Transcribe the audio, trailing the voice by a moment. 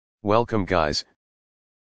Welcome guys.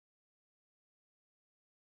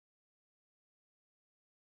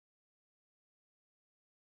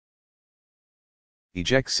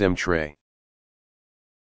 Eject SIM tray.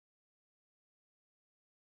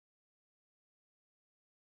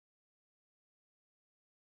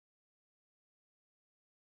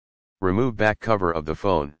 Remove back cover of the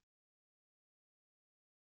phone.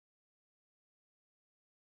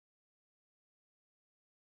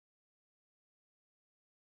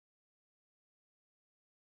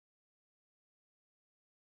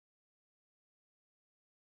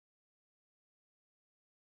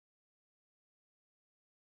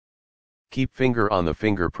 Keep finger on the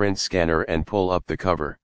fingerprint scanner and pull up the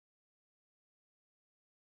cover.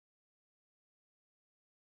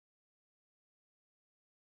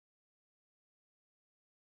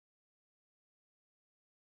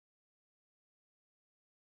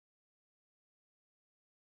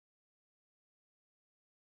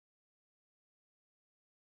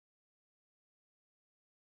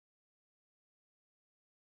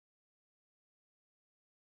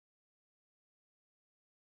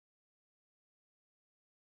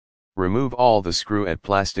 Remove all the screw and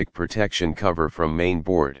plastic protection cover from main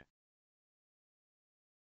board.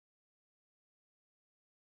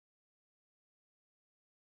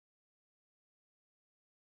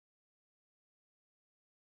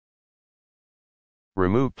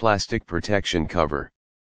 Remove plastic protection cover.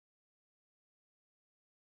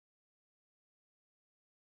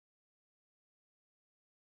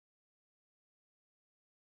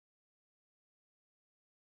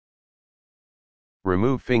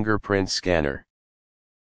 Remove fingerprint scanner.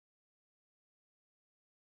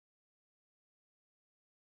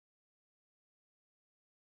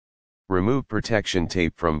 Remove protection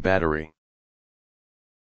tape from battery.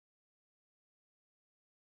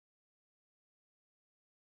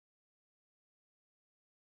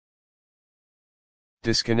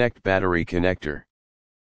 Disconnect battery connector.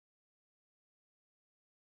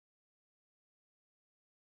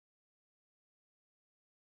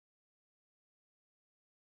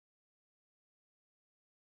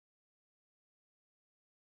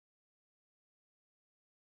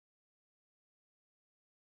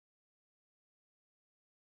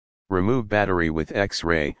 Remove battery with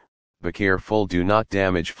X-ray, be careful do not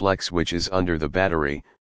damage flex switches under the battery,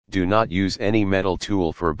 do not use any metal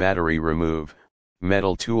tool for battery remove,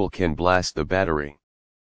 metal tool can blast the battery.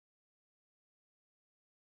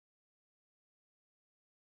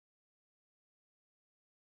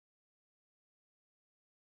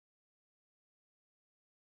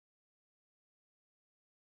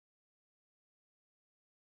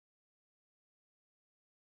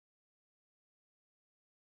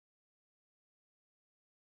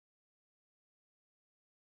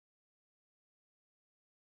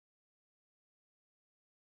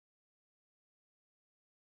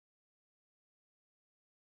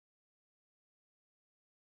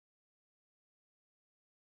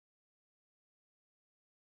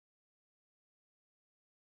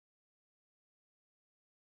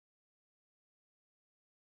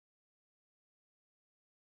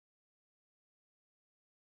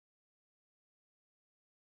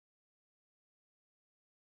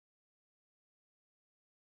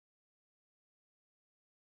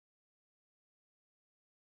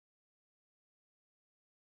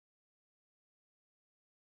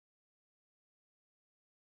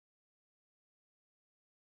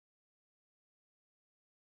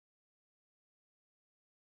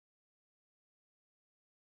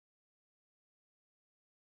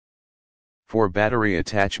 For battery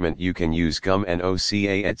attachment you can use gum and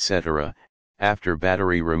OCA etc. After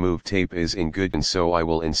battery remove tape is in good and so I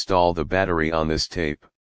will install the battery on this tape.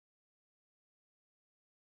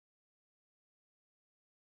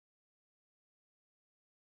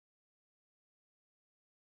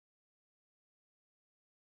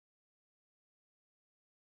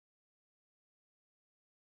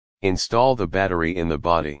 Install the battery in the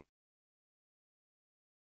body.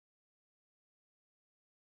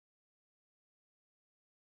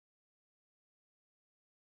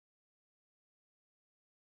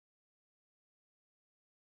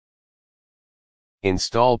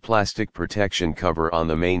 Install plastic protection cover on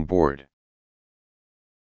the main board.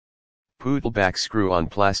 Put back screw on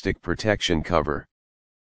plastic protection cover.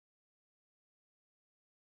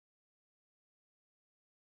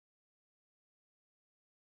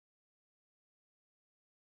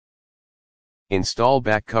 Install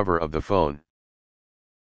back cover of the phone.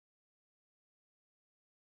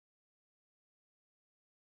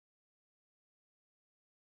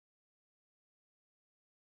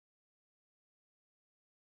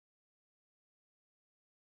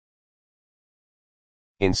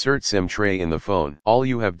 Insert SIM tray in the phone. All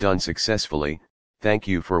you have done successfully. Thank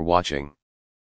you for watching.